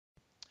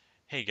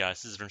Hey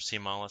guys, this is Vince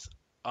Monolith.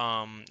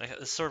 This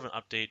is sort of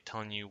an update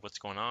telling you what's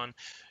going on.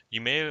 You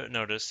may have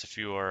noticed if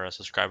you are a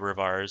subscriber of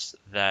ours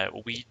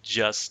that we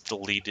just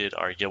deleted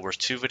our Guildwars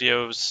 2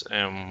 videos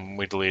and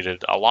we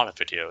deleted a lot of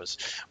videos.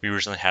 We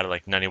originally had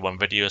like 91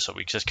 videos, so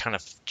we just kind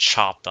of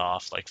chopped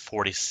off like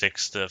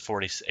 46 to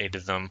 48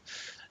 of them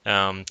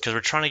because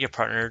we're trying to get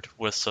partnered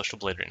with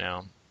SocialBlade right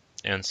now.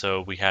 And so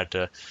we had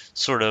to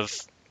sort of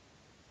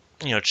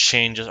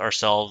change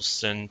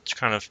ourselves and to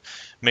kind of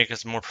make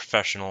us more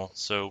professional.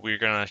 So we're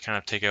going to kind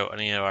of take out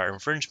any of our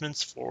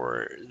infringements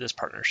for this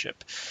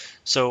partnership.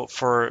 So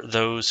for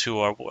those who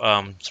are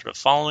sort of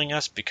following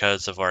us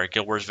because of our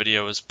Guild Wars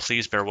videos,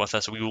 please bear with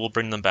us. We will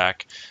bring them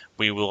back.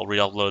 We will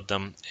re-upload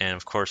them, and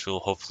of course we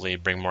will hopefully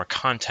bring more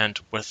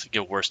content with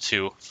Guild Wars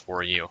 2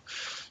 for you.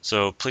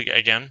 So please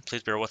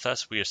bear with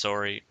us. We are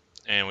sorry,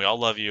 and we all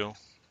love you.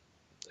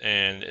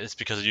 And it's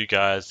because of you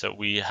guys that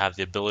we have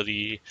the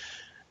ability,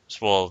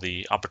 well,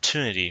 the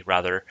opportunity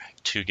rather,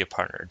 to get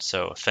partnered.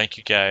 So thank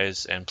you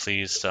guys, and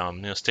please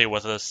stay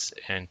with us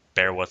and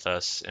bear with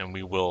us, and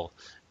we will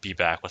be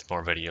back with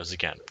more videos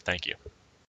again. Thank you.